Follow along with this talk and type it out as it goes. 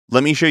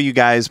Let me show you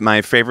guys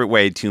my favorite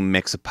way to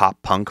mix a pop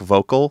punk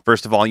vocal.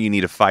 First of all, you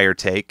need a fire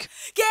take.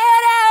 Get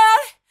out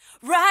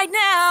right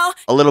now.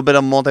 A little bit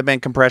of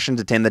multiband compression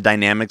to tame the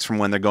dynamics from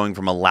when they're going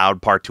from a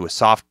loud part to a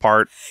soft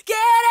part. Get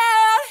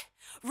out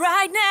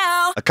right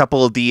now. A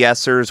couple of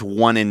de-essers,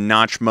 one in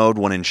notch mode,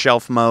 one in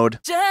shelf mode.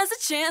 Just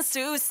a chance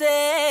to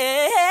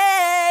say.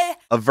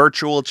 A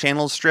virtual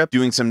channel strip,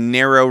 doing some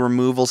narrow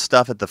removal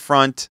stuff at the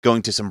front,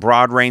 going to some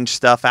broad range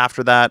stuff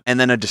after that,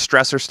 and then a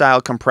distressor style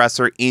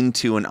compressor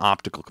into an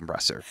optical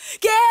compressor.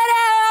 Get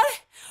out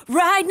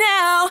right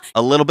now.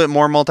 A little bit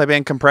more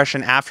multiband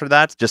compression after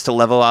that, just to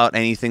level out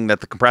anything that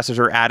the compressors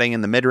are adding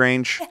in the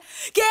mid-range.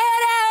 Get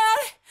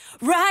out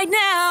right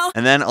now.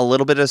 And then a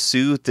little bit of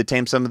soothe to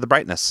tame some of the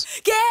brightness.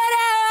 Get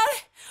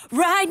out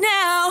right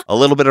now. A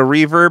little bit of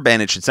reverb,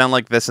 and it should sound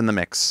like this in the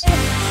mix.